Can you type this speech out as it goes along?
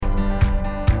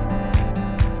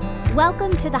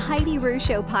Welcome to the Heidi Rue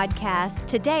Show podcast.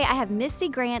 Today I have Misty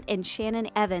Grant and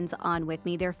Shannon Evans on with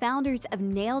me. They're founders of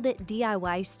Nailed It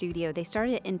DIY Studio. They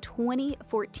started it in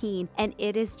 2014 and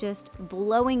it is just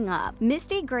blowing up.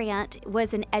 Misty Grant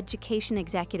was an education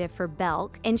executive for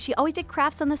Belk and she always did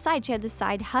crafts on the side. She had the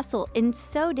side hustle, and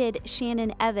so did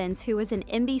Shannon Evans, who was an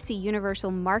NBC Universal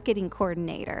marketing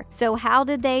coordinator. So how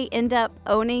did they end up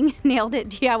owning Nailed It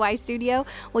DIY Studio?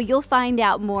 Well, you'll find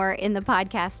out more in the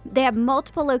podcast. They have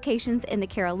multiple locations in the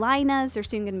Carolinas. They're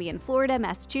soon going to be in Florida,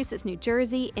 Massachusetts, New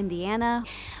Jersey, Indiana.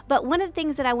 But one of the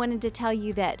things that I wanted to tell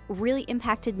you that really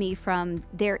impacted me from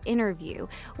their interview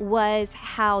was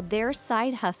how their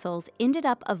side hustles ended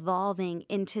up evolving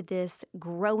into this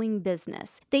growing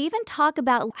business. They even talk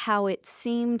about how it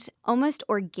seemed almost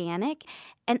organic.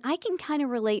 And I can kind of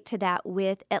relate to that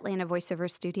with Atlanta Voiceover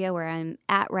Studio, where I'm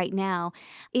at right now.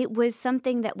 It was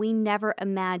something that we never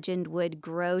imagined would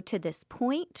grow to this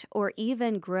point, or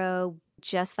even grow,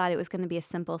 just thought it was going to be a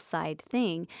simple side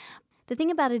thing. The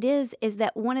thing about it is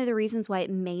that one of the reasons why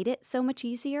it made it so much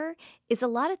easier is a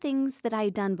lot of things that I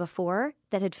had done before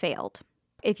that had failed.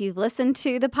 If you've listened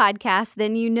to the podcast,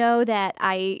 then you know that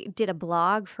I did a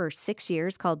blog for 6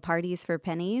 years called Parties for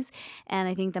Pennies. And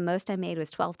I think the most I made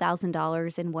was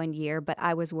 $12,000 in 1 year, but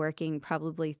I was working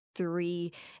probably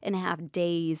 3.5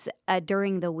 days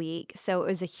during the week. So it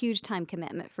was a huge time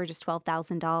commitment for just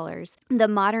 $12,000. The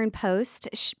Modern Post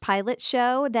pilot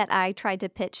show that I tried to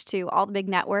pitch to all the big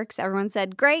networks, everyone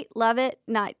said, great, love it,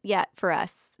 not yet for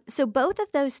us. So both of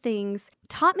those things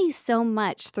taught me so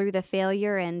much through the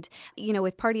failure. And,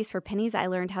 with Parties for Pennies, I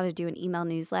learned how to do an email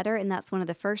newsletter. And that's one of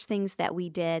the first things that we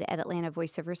did at Atlanta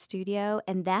Voiceover Studio.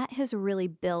 And that has really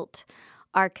built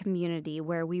our community,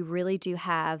 where we really do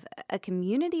have a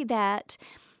community that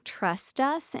trust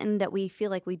us and that we feel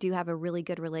like we do have a really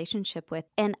good relationship with.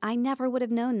 And I never would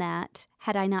have known that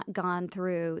had I not gone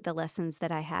through the lessons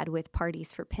that I had with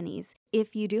Parties for Pennies.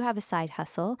 If you do have a side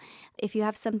hustle, if you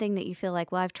have something that you feel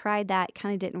like, well, I've tried that,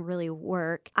 kind of didn't really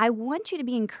work, I want you to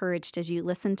be encouraged as you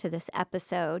listen to this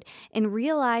episode and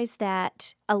realize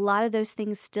that a lot of those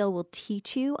things still will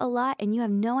teach you a lot, and you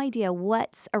have no idea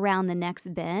what's around the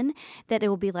next bend, that it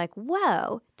will be like,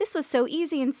 whoa, this was so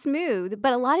easy and smooth.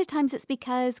 But a lot of times it's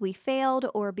because we failed,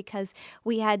 or because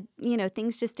we had,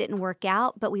 things just didn't work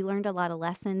out, but we learned a lot of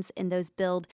lessons, and those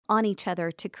build on each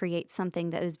other to create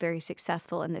something that is very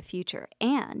successful in the future.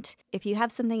 And if you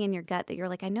have something in your gut that you're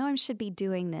like, I know I should be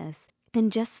doing this, then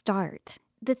just start.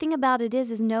 The thing about it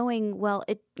is knowing, well,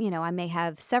 I may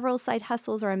have several side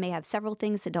hustles, or I may have several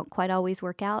things that don't quite always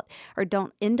work out or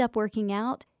don't end up working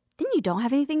out. Then you don't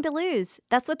have anything to lose.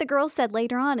 That's what the girls said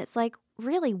later on. It's like,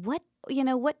 really, what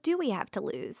do we have to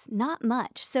lose? Not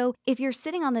much. So if you're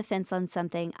sitting on the fence on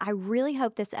something, I really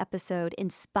hope this episode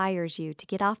inspires you to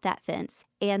get off that fence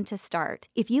and to start.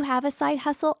 If you have a side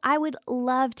hustle, I would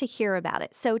love to hear about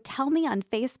it. So tell me on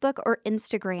Facebook or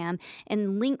Instagram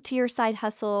and link to your side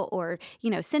hustle, or,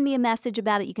 send me a message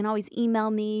about it. You can always email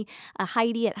me,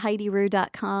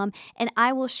 Heidi@HeidiRue.com, and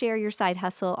I will share your side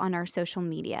hustle on our social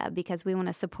media, because we want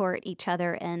to support each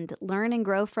other and learn and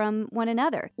grow from one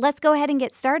another. Let's go ahead and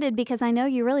get started, because I know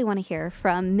you really want to hear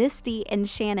from Misty and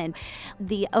Shannon,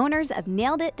 the owners of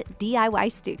Nailed It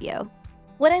DIY Studio.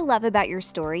 What I love about your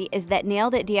story is that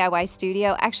Nailed It DIY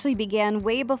Studio actually began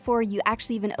way before you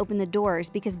actually even opened the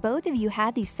doors, because both of you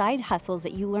had these side hustles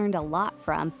that you learned a lot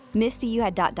from. Misty, you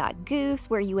had Goofs,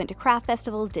 where you went to craft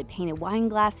festivals, did painted wine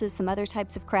glasses, some other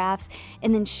types of crafts.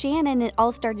 And then Shannon, it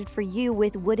all started for you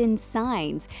with wooden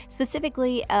signs,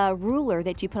 specifically a ruler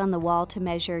that you put on the wall to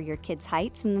measure your kids'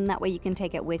 heights, and then that way you can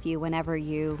take it with you whenever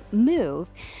you move.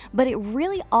 But it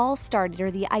really all started, or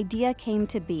the idea came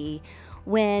to be,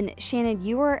 when, Shannon,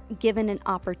 you were given an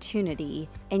opportunity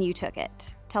and you took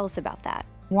it. Tell us about that.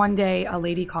 One day, a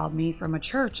lady called me from a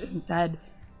church and said,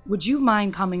 would you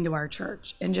mind coming to our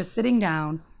church and just sitting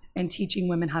down and teaching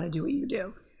women how to do what you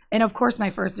do? And of course, my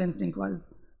first instinct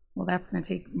was, well, that's going to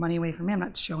take money away from me. I'm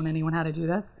not showing anyone how to do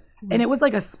this. Mm-hmm. And it was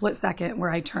like a split second where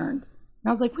I turned. And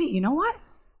I was like, wait, you know what?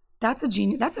 That's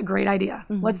a great idea.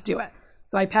 Mm-hmm. Let's do it.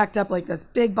 So I packed up like this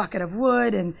big bucket of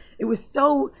wood, and it was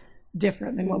so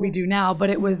different than what we do now, but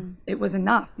it was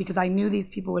enough, because I knew these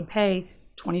people would pay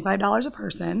 $25 a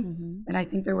person, mm-hmm. and I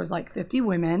think there was like 50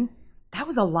 women. That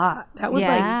was a lot. That was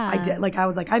I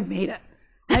was like, I've made it.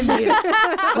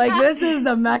 Like, this is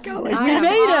the Mecca. Like, we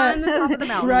made it. On the top of the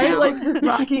mountain, right? Now. Like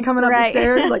Rocky coming up the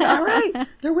stairs. Like, all right,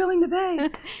 they're willing to pay.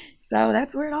 So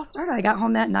that's where it all started. I got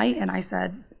home that night and I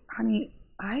said, honey,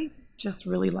 I just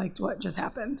really liked what just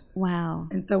happened. Wow.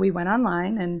 And so we went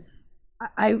online, and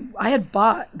I had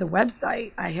bought the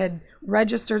website. I had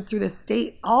registered through the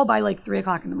state all by like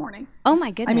 3:00 in the morning. Oh my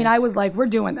goodness. I mean, I was like, we're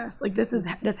doing this. Like, this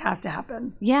has to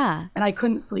happen. Yeah. And I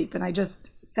couldn't sleep. And I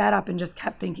just sat up and just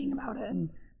kept thinking about it and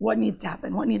what needs to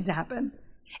happen, what needs to happen.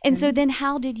 And so then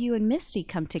how did you and Misty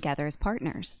come together as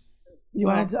partners? You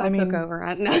wanted to, I mean, took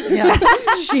over. No. yeah.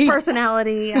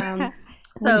 Personality.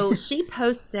 So she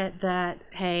posted that,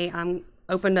 hey, I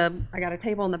got a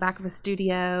table in the back of a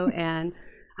studio, and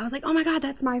I was like, oh my God,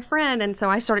 that's my friend. And so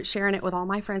I started sharing it with all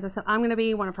my friends. I said, I'm going to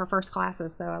be one of her first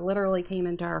classes. So I literally came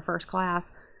into her first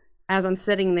class as I'm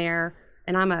sitting there,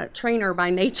 and I'm a trainer by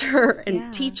nature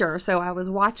and teacher. So I was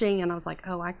watching and I was like,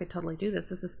 oh, I could totally do this.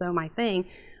 This is so my thing.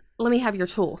 Let me have your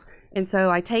tools. And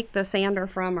so I take the sander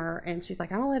from her, and she's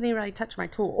like, I don't let anybody touch my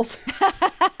tools.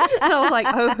 And I was like,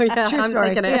 oh yeah, True I'm story.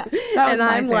 taking it. Yeah, and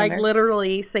I'm sander. like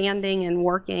literally sanding and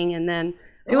working. And then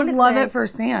it was love at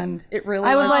first sand. It really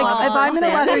I was like, love if I'm going to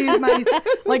sand. let her use my,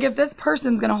 like if this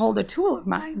person's going to hold a tool of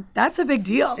mine, that's a big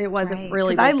deal. It was a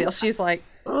really 'Cause big deal. She's like,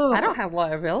 I don't have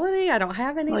liability. I don't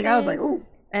have anything. Like, I was like, ooh.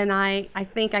 And I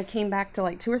think I came back to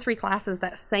like 2 or 3 classes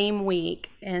that same week,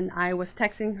 and I was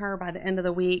texting her by the end of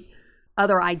the week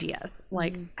other ideas.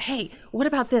 Like, hey, what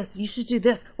about this? You should do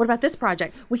this. What about this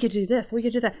project? We could do this. We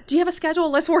could do that. Do you have a schedule?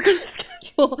 Let's work on a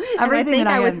schedule. And I think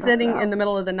I was sitting in the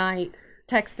middle of the night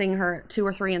texting her at 2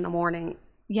 or 3 in the morning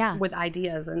with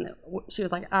ideas. And she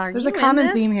was like, there's a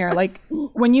common theme here. Like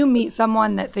when you meet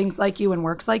someone that thinks like you and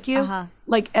works like you,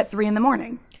 like at 3 in the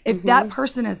morning, if that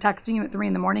person is texting you at 3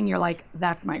 in the morning, you're like,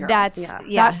 that's my girl.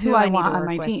 That's who I want on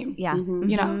my team. Yeah.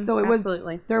 You know, so it was,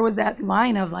 there was that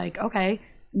line of like, okay,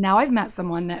 now I've met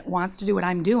someone that wants to do what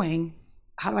I'm doing.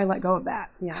 How do I let go of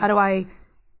that? Yeah. How do I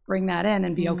bring that in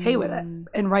and be okay with it?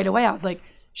 And right away I was like,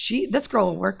 this girl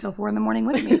will work till 4 in the morning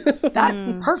with me.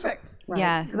 That's perfect. Right.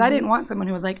 Yes. Because I didn't want someone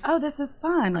who was like, oh, this is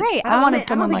fun. Like, Great. I someone don't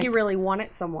think like, you really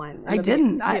wanted someone. I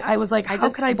didn't. I was like, how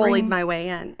just could I bullied my way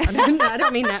in? I don't mean that. I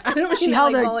don't mean She that,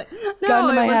 held like, a bully. gun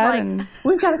to my head like, and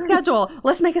we've got a schedule.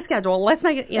 Let's make a schedule. Let's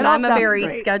make it. You know, I'm a sounded very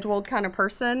great. scheduled kind of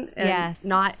person, and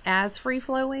not as free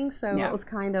flowing. So it was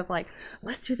kind of like,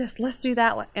 let's do this, let's do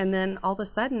that, and then all of a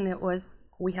sudden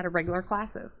we had regular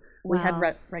classes. We had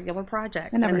regular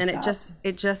projects, and then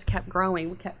it just kept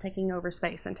growing. We kept taking over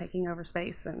space, and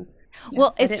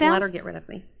well, I didn't let her get rid of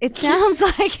me. It sounds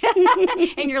like,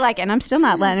 and you're like, and I'm still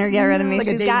not letting her get rid of me. It's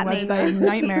like She's a got dating me. website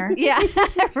nightmare. Yeah,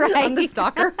 right. I'm the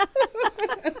stalker.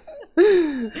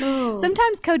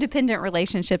 Sometimes codependent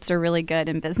relationships are really good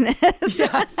in business.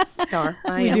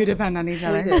 We do depend on each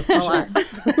other. We do, a lot.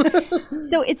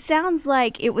 So it sounds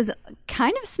like it was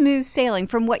kind of smooth sailing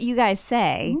from what you guys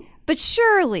say, but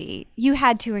surely you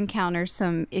had to encounter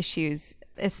some issues,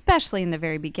 especially in the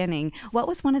very beginning. What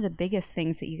was one of the biggest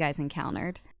things that you guys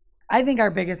encountered? I think our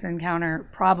biggest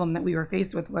problem that we were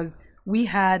faced with was we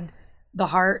had the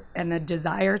heart and the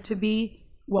desire to be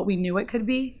what we knew it could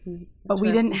be, but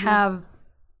we didn't have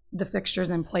the fixtures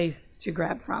in place to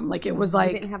grab from. Like it was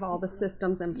like, we didn't have all the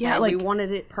systems in place. Yeah, like, we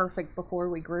wanted it perfect before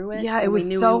we grew it. Yeah, it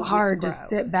was so hard to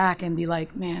sit back and be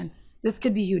like, man, this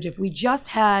could be huge. If we just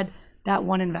had that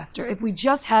one investor, if we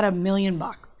just had $1 million,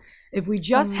 if we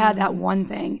just had that one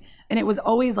thing. And it was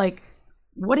always like,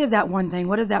 what is that one thing?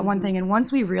 What is that one thing? And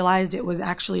once we realized it was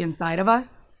actually inside of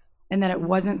us and that it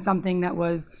wasn't something that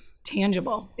was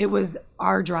tangible, it was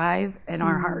our drive and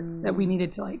our hearts that we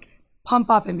needed to like pump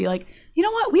up and be like, you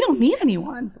know what? We don't need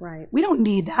anyone. Right. We don't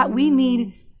need that. We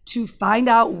need to find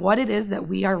out what it is that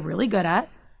we are really good at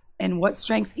and what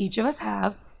strengths each of us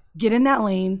have, get in that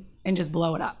lane and just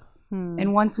blow it up.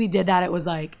 And once we did that, it was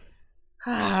like,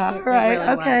 right, really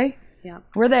okay, yeah,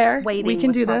 we're there. Waiting we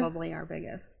can was do this. Probably our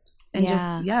biggest. And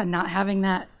just not having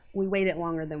that. We waited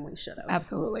longer than we should have.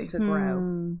 Absolutely. To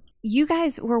grow. You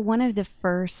guys were one of the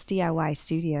first DIY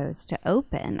studios to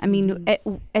open. I mean,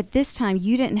 at this time,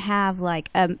 you didn't have like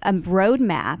a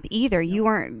roadmap either. You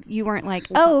weren't like,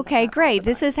 oh, okay, great.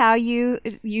 This is how you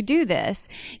do this.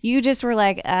 You just were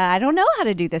like, I don't know how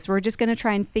to do this. We're just going to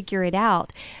try and figure it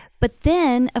out. But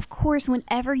then, of course,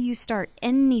 whenever you start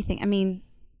anything, I mean,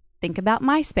 think about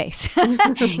MySpace.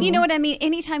 You know what I mean?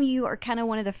 Anytime you are kind of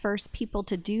one of the first people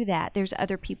to do that, there's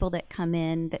other people that come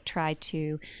in that try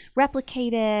to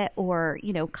replicate it or,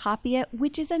 you know, copy it,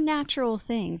 which is a natural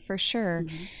thing for sure.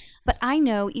 But I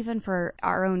know even for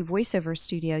our own voiceover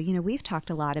studio, you know, we've talked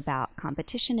a lot about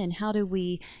competition and how do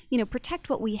we, you know,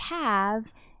 protect what we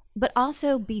have, but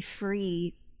also be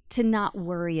free to not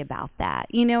worry about that.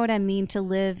 You know what I mean? To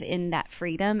live in that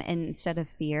freedom and instead of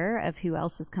fear of who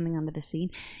else is coming onto the scene.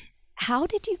 How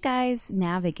did you guys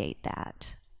navigate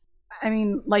that? I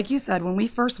mean, like you said, when we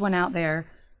first went out there,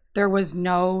 there was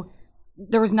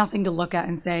nothing to look at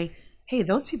and say, hey,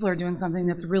 those people are doing something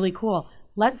that's really cool.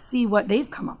 let's see what they've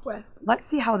come up with. Let's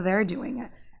see how they're doing it.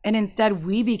 And instead,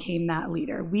 we became that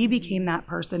leader. We became that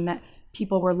person that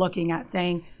people were looking at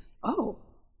saying, oh,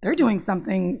 they're doing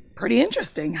something pretty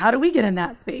interesting. How do we get in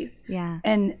that space? Yeah.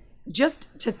 And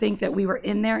just to think that we were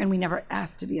in there and we never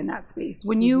asked to be in that space.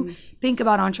 When you think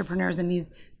about entrepreneurs and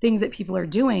these things that people are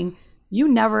doing, you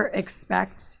never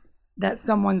expect that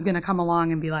someone's going to come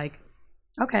along and be like,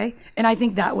 okay. And I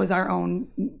think that was our own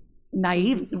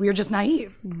naive. We were just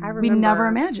naive. We never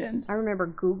imagined. I remember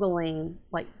Googling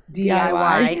like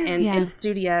DIY. and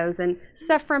studios, and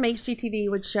stuff from HGTV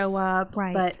would show up.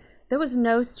 Right. But there was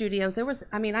no studios.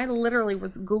 I literally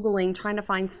was Googling, trying to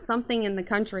find something in the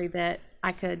country that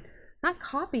I could not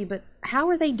copy, but how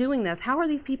are they doing this? How are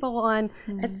these people on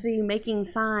Etsy making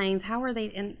signs? How are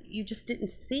they? And you just didn't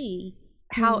see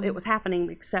how it was happening,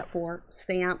 except for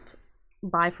stamped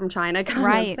buy from China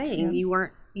kind of thing. Yeah.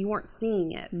 You weren't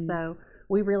seeing it. So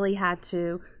we really had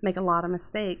to make a lot of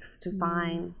mistakes to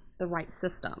find the right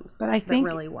systems but I think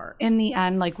that really work. In the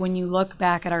end, like when you look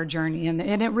back at our journey, and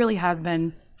it really has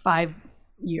been 5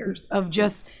 years of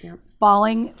just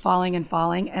falling.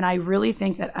 And I really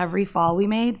think that every fall we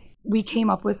made, we came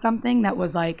up with something that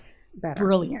was like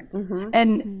brilliant.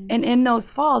 And in those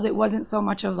falls, it wasn't so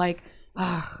much of like,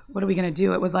 what are we going to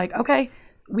do? It was like, okay,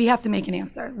 we have to make an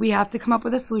answer. We have to come up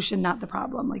with a solution, not the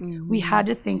problem. Like we had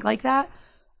to think like that.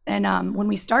 And when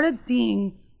we started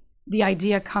seeing the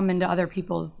idea come into other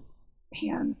people's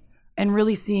hands and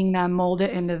really seeing them mold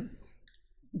it into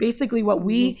basically what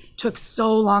we took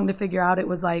so long to figure out, it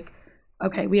was like,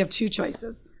 okay, we have 2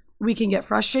 choices. We can get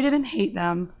frustrated and hate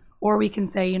them, or we can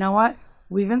say, you know what?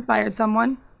 We've inspired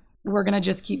someone. We're going to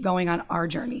just keep going on our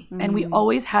journey. And we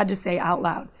always had to say out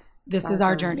loud, this is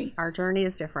our journey. Our journey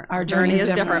is different. Our journey is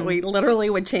different. We literally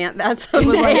would chant that some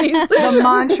days. The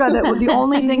mantra the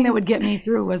only thing that would get me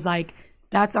through was like,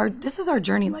 this is our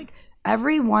journey. Like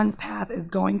everyone's path is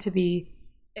going to be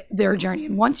their journey.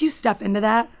 And once you step into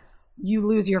that, you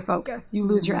lose your focus, you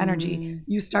lose your energy.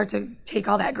 You start to take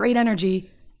all that great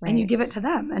energy and you give it to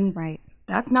them. And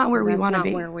that's not where we want to be.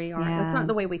 That's not where we are. That's not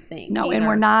the way we think. No,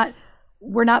 either. And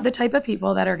we're not the type of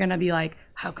people that are going to be like,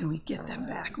 how can we get them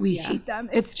back? We hate them.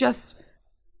 It's just,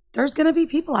 there's going to be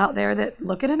people out there that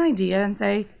look at an idea and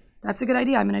say, that's a good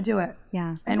idea. I'm going to do it.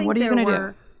 Yeah. And what are you going to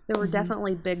do? There were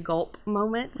definitely big gulp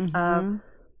moments of,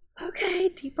 okay,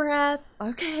 deep breath.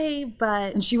 Okay.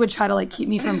 But. And she would try to like keep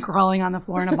me from crawling on the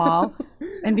floor in a ball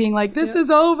and being like, this is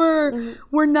over.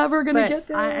 We're never going to get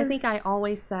there. I think I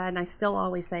always said, and I still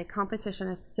always say, competition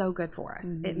is so good for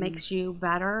us. It makes you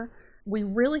better. We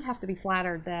really have to be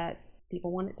flattered that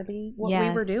people wanted to be what we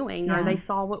were doing, or they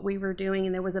saw what we were doing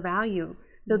and there was a value.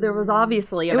 So there was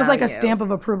obviously a value. Like a stamp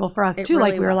of approval for us too.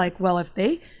 Really, like we were like, well,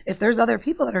 if there's other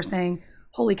people that are saying,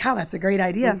 holy cow, that's a great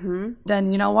idea,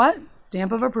 then you know what?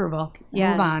 Stamp of approval.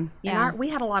 Move on. Yeah. And we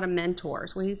had a lot of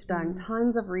mentors. We've done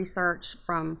tons of research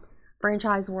from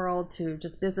franchise world to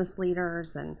just business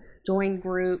leaders and joined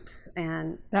groups,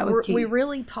 and that was key. We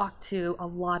really talked to a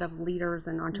lot of leaders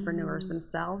and entrepreneurs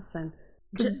themselves, and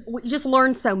we just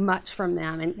learned so much from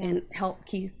them and helped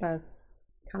keep us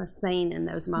kind of sane in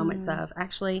those moments of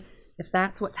actually, if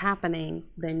that's what's happening,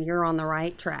 then you're on the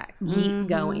right track. Keep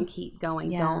going,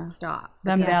 don't stop.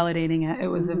 Them validating it. It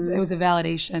was a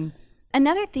validation.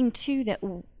 Another thing too that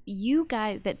you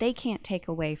guys, that they can't take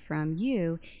away from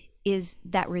you, is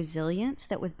that resilience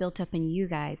that was built up in you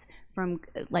guys from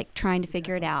like trying to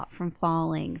figure it out, from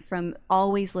falling, from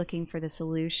always looking for the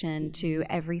solution to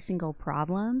every single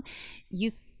problem.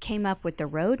 You came up with the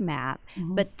roadmap,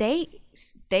 but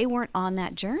they weren't on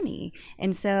that journey.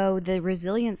 And so the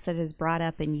resilience that is brought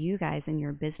up in you guys and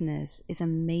your business is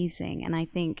amazing. And I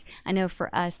know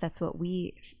for us, that's what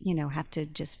we, have to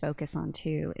just focus on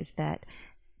too, is that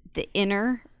the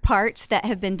inner parts that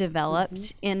have been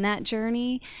developed in that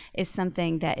journey is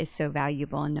something that is so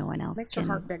valuable, and no one else makes can.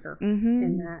 Your heart bigger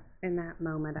in that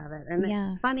moment of it. And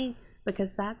it's funny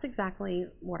because that's exactly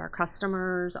what our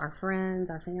customers, our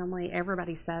friends, our family,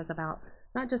 everybody says about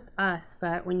not just us,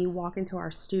 but when you walk into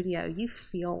our studio, you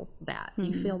feel that.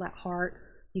 You feel that heart.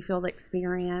 You feel the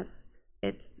experience.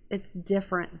 It's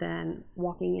different than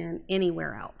walking in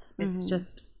anywhere else. It's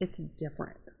just, it's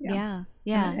different. Yeah.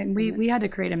 And we had to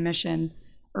create a mission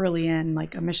early in,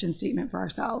 like a mission statement for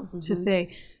ourselves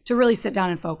to really sit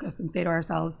down and focus and say to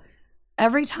ourselves,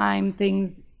 every time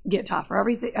things get tough, or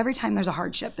every time there's a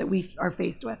hardship that we are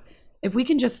faced with, if we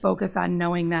can just focus on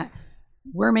knowing that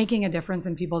we're making a difference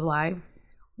in people's lives,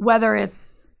 whether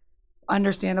it's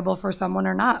understandable for someone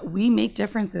or not, we make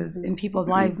differences in people's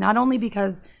lives, not only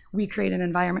because we create an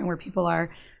environment where people are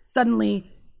suddenly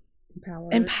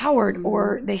empowered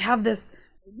or they have this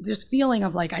this feeling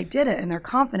of like, I did it, and they're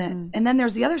confident. And then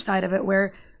there's the other side of it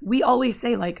where we always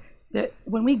say like that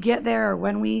when we get there or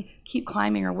when we keep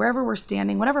climbing or wherever we're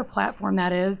standing, whatever platform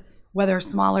that is, whether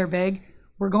small or big,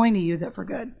 we're going to use it for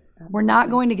good. We're not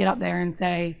going to get up there and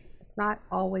say, it's not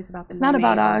always about the it's not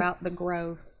about us, about the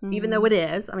growth, even though it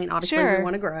is. I mean, obviously we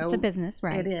want to grow. It's a business,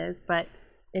 right? It is, but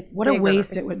it's what bigger. a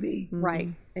waste it would be, right?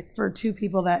 It's for two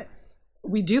people that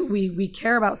we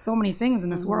care about so many things in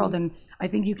this world, and I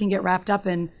think you can get wrapped up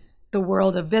in the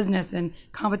world of business and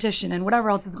competition and whatever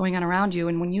else is going on around you.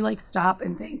 And when you like stop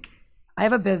and think, I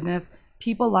have a business,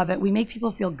 people love it, we make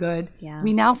people feel good. Yeah.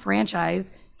 We now franchise,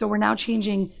 so we're now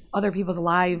changing other people's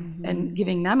lives and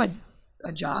giving them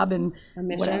a job and a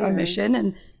mission,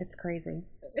 and it's crazy.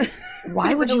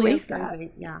 Why would you waste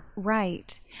that? Yeah.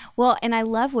 Right. Well, and I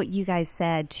love what you guys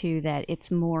said too, that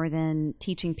it's more than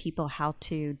teaching people how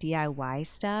to DIY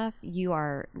stuff.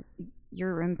 You're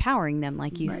empowering them,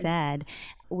 like you said,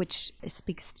 which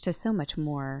speaks to so much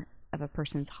more of a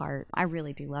person's heart. I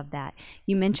really do love that.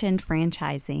 You mentioned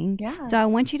franchising. Yeah. So I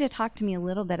want you to talk to me a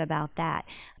little bit about that.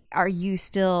 Are you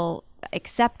still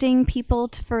accepting people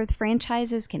for the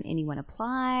franchises? Can anyone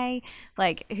apply?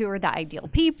 Like, who are the ideal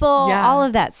people? Yeah. All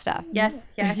of that stuff. Yes,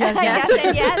 yes, Yes,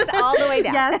 and yes, all the way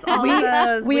down. yes. All of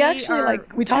those. We actually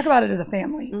we talk about it as a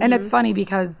family, and it's funny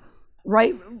because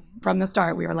right from the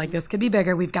start we were like, this could be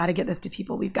bigger. We've got to get this to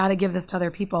people. We've got to give this to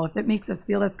other people. If it makes us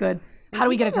feel this good, how do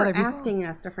we get it to other people? Asking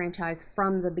us to franchise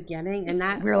from the beginning, and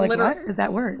that we were like, what is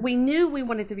that word? We knew we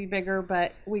wanted to be bigger,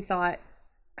 but we thought,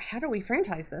 how do we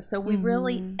franchise this? So we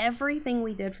really, everything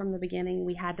we did from the beginning,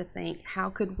 we had to think,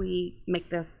 how could we make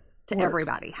this to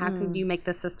everybody? How could you make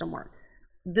this system work?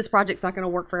 This project's not going to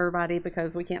work for everybody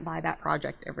because we can't buy that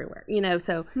project everywhere,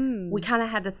 so we kind of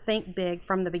had to think big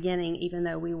from the beginning, even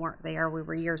though we weren't there. We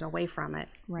were years away from it.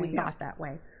 Right. We thought that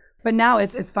way. But now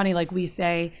it's funny, like we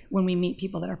say when we meet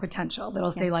people that are potential,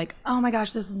 that'll say like, oh my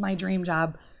gosh, this is my dream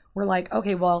job. We're like,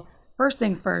 okay, well, first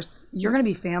things first, you're going to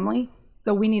be family.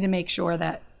 So we need to make sure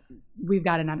that we've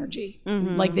got an energy,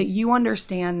 like that you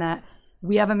understand that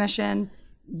we have a mission,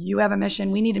 you have a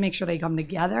mission. We need to make sure they come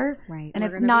together. Right. And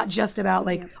it's not just about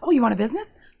like, oh, you want a business?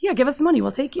 Yeah, give us the money.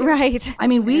 We'll take you. Right. I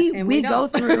mean, we go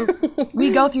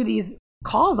through these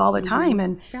calls all the time,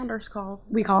 and Founders calls.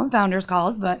 we call them founders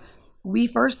calls, but we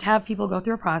first have people go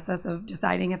through a process of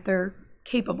deciding if they're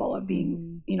capable of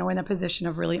being, in a position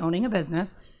of really owning a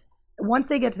business. Once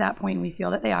they get to that point and we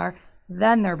feel that they are,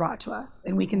 then they're brought to us.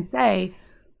 And we can say,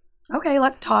 okay,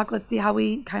 let's talk. Let's see how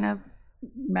we kind of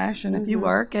mesh and if you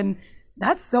work. And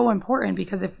that's so important,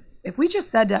 because if we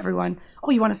just said to everyone,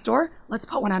 oh, you want a store? Let's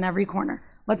put one on every corner.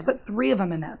 Let's put 3 of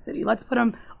them in that city. Let's put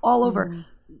them all over.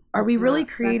 Are we really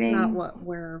creating? That's not what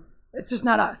we're... It's just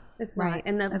not us. It's right. not.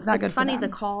 And it's not good funny, for them.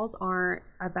 the calls aren't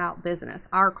about business.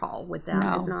 Our call with them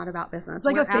is not about business. It's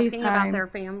like we're a asking FaceTime. about their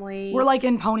family. We're like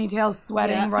in ponytails,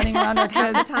 sweating, running around our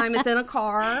Half the kids. time it's in a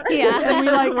car. Yeah.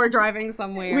 And we're driving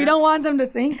somewhere. We don't want them to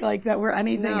think like that we're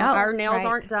anything else. Our nails Right.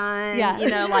 aren't done.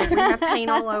 Yeah. Like we have paint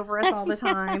all over us all the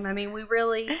time. I mean,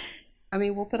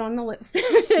 we'll put on the lipstick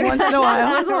Once in a while.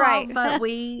 Once in a while, Right. But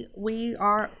we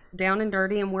are down and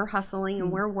dirty, and we're hustling, and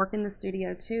we're working the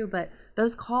studio too. But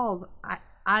those calls,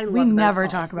 I love We those never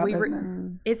calls. talk about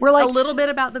business. It's We're like- a little bit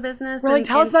about the business. We're like,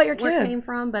 tell us about your where it kid. came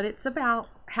from, but it's about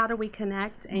how do we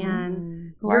connect,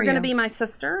 and Who you're are going to you? be my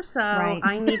sister, so Right.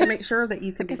 I need to make sure that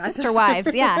you can be my Sister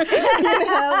wives, yeah.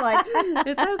 like,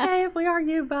 it's okay if we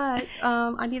argue, but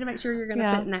I need to make sure you're going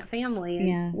to fit in that family.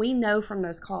 And we know from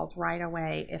those calls right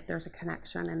away if there's a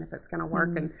connection and if it's going to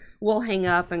work. And we'll hang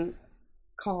up and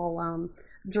call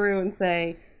Drew and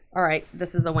say, all right,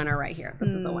 this is a winner right here. This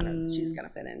is a winner. She's going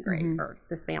to fit in great, or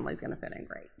this family's going to fit in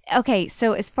great. Okay,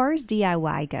 so as far as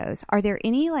DIY goes, are there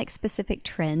any like specific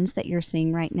trends that you're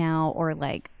seeing right now, or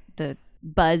like the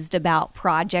buzzed about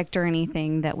project or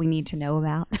anything that we need to know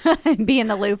about and be in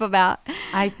the loop about?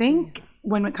 I think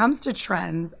when it comes to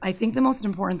trends, I think the most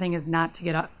important thing is not to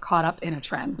get caught up in a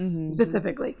trend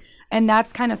specifically. And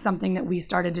that's kind of something that we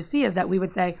started to see, is that we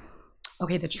would say,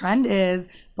 okay, the trend is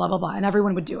blah, blah, blah, and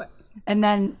everyone would do it. And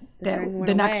then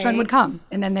the next trend would come,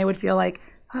 and then they would feel like,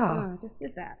 oh, I just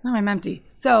did that. No, I'm empty.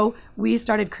 So we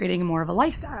started creating more of a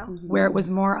lifestyle where it was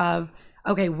more of,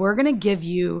 okay, we're going to give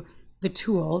you the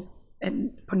tools,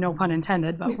 and no pun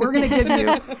intended, but we're going to give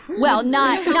you Well,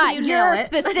 not your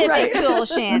specific tool,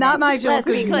 Shannon. not my tools, Let's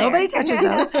be because clear. nobody touches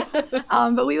those.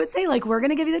 But we would say, like, we're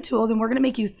going to give you the tools, and we're going to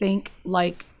make you think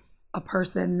like a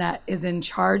person that is in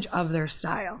charge of their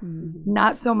style.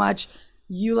 Not so much,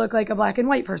 you look like a black and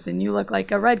white person, you look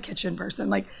like a red kitchen person.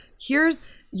 Like, here's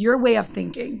your way of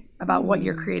thinking about what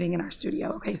you're creating in our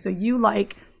studio. Okay, so you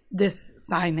like this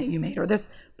sign that you made, or this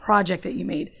project that you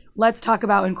made. Let's talk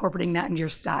about incorporating that into your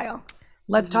style.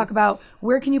 Let's talk about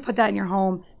where can you put that in your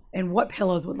home and what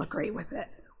pillows would look great with it.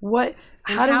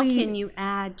 How can you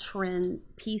add trend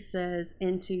pieces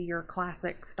into your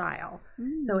classic style?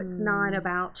 So it's not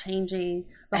about changing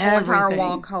the whole entire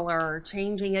wall color,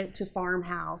 changing it to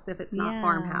farmhouse if it's not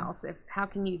farmhouse. How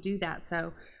can you do that?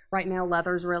 So right now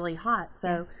leather's really hot.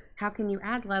 So how can you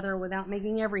add leather without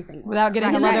making everything without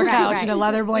getting a leather couch and a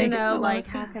leather blanket? Like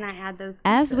how can I add those pieces?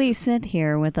 As we sit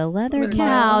here with a leather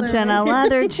couch and a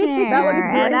leather chair. That looks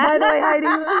great, by the way,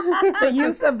 Heidi. The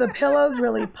use of the pillows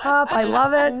really pop. I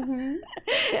love it.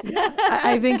 Yeah,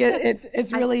 I think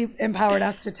it's really empowered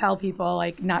us to tell people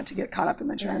like not to get caught up in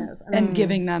the trends and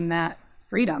giving them that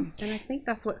freedom. And I think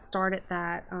that's what started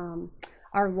that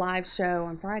our live show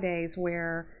on Fridays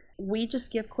where we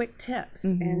just give quick tips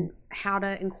and how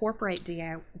to incorporate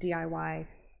DIY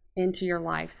into your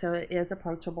life so it is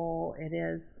approachable, it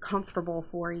is comfortable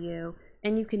for you,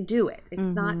 and you can do it.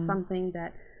 It's not something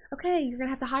that, okay, you're going to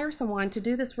have to hire someone to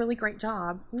do this really great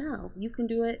job. No, you can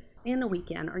do it in a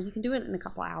weekend or you can do it in a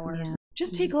couple hours. Yeah.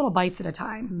 Just take little bites at a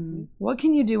time. What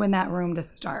can you do in that room to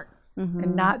start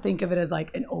and not think of it as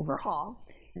like an overhaul?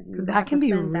 Because that can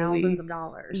be really thousands of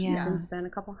dollars. You can spend a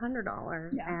couple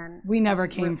 $100s. And we never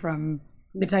came from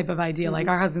the type of idea. Like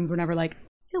our husbands were never like,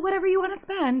 yeah, whatever you want to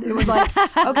spend. It was like,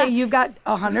 okay, you've got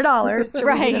 $100 to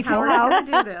redo this whole house.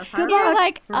 Do this. And you're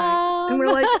like, and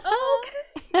we're like, oh,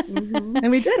 okay.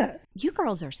 And we did it. You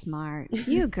girls are smart.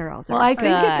 You girls are Well, I good.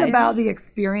 think it's about the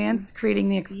experience, creating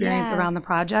the experience around the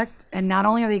project. And not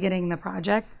only are they getting the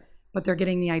project, but they're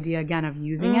getting the idea again of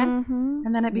using it.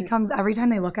 And then it becomes, every time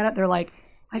they look at it, they're like,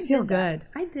 I feel good.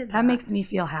 I did that. That makes me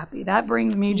feel happy. That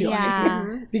brings me joy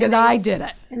because I did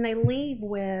it. And they leave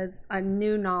with a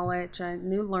new knowledge, a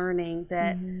new learning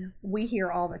that we hear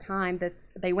all the time, that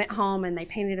they went home and they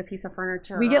painted a piece of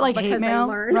furniture. We get like hate mail.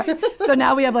 Right. So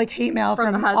now we have like hate mail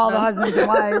from all the husbands and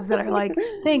wives that are like,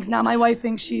 thanks. Now my wife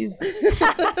thinks she's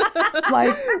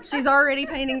like. She's already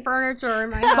painting furniture in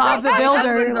my house. Bob the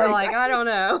Builder. Husbands are like, I don't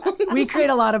know. We create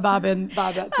a lot of Bob at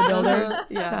the Builders.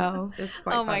 So it's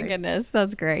quite oh funny. My goodness,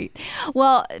 that's great.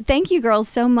 Well, thank you girls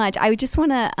so much. I just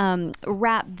want to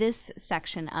wrap this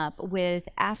section up with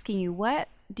asking you, what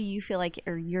do you feel like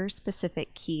are your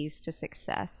specific keys to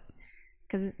success?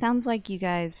 Because it sounds like you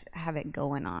guys have it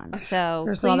going on. So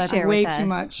first of all, that's way too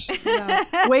much.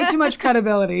 Way too much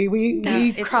credibility.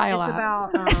 We cry a lot.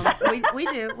 We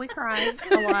cry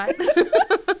a lot.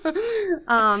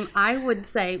 I would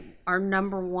say our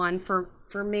number one for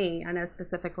me, I know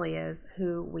specifically, is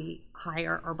who we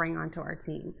hire or bring onto our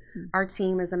team. Our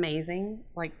team is amazing,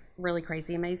 like really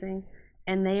crazy amazing.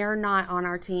 And they are not on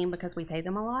our team because we pay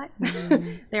them a lot.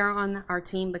 They're on our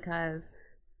team because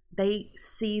they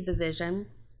see the vision.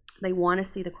 They want to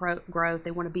see the growth.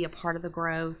 They want to be a part of the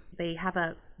growth. They have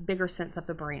a bigger sense of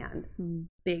the brand.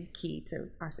 Big key to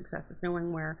our success is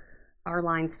knowing where our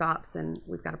line stops and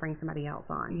we've got to bring somebody else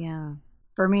on. Yeah.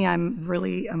 For me, I'm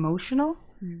really emotional.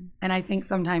 And I think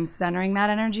sometimes centering that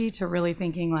energy to really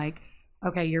thinking like,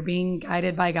 okay, you're being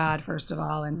guided by God, first of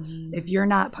all. And if you're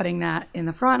not putting that in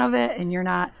the front of it and you're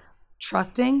not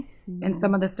trusting in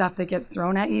some of the stuff that gets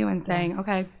thrown at you and saying,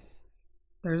 okay,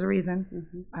 there's a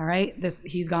reason. All right,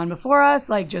 he's gone before us.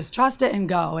 Like, just trust it and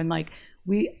go. And like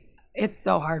it's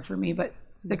so hard for me, but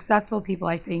successful people,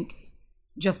 I think,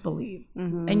 just believe,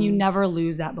 and you never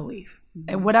lose that belief.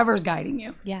 And whatever's guiding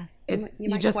you. Yes,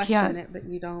 you just can't. It, but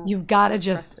you don't. You've got to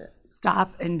just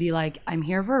stop and be like, I'm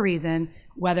here for a reason,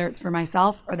 whether it's for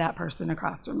myself or that person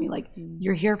across from me. Like,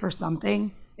 you're here for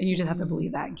something. And you just have to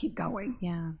believe that and keep going.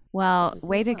 Yeah. Well,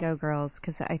 way to go, girls,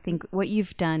 because I think what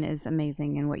you've done is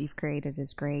amazing and what you've created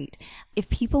is great. If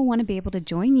people want to be able to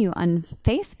join you on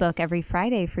Facebook every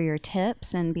Friday for your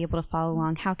tips and be able to follow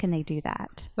along, how can they do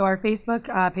that? So our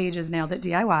Facebook page is Nailed It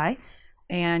DIY,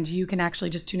 and you can actually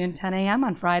just tune in 10 a.m.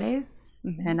 on Fridays.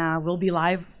 And we'll be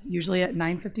live usually at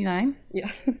 9:59.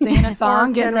 Yeah, singing a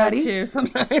song, getting ready. Too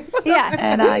sometimes.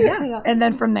 And and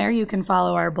then from there you can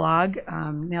follow our blog,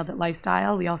 Nailed It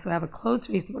Lifestyle. We also have a closed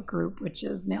Facebook group, which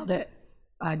is Nailed It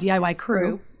DIY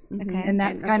Crew. Okay, and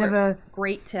that's kind of a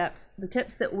great tips. The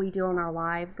tips that we do on our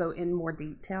live go in more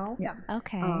detail. Yeah.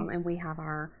 Okay. And we have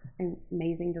our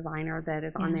amazing designer that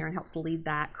is on there and helps lead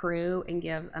that crew and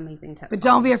gives amazing tips. But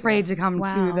don't be afraid to come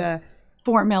to the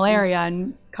Fort Mill area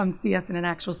and come see us in an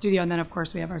actual studio. And then, of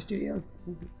course, we have our studios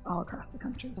all across the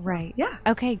country. So, right. Yeah.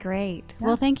 Okay, great. Yeah.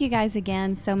 Well, thank you guys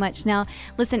again so much. Now,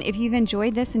 listen, if you've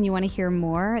enjoyed this and you want to hear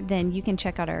more, then you can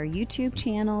check out our YouTube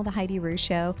channel, The Heidi Rue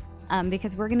Show.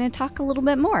 because we're going to talk a little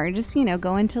bit more, just,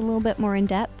 go into a little bit more in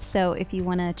depth. So if you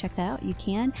want to check that out, you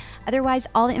can. Otherwise,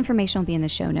 all the information will be in the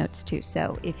show notes too.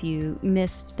 So if you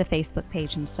missed the Facebook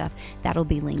page and stuff, that'll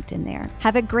be linked in there.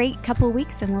 Have a great couple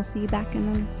weeks, and we'll see you back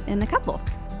in a couple.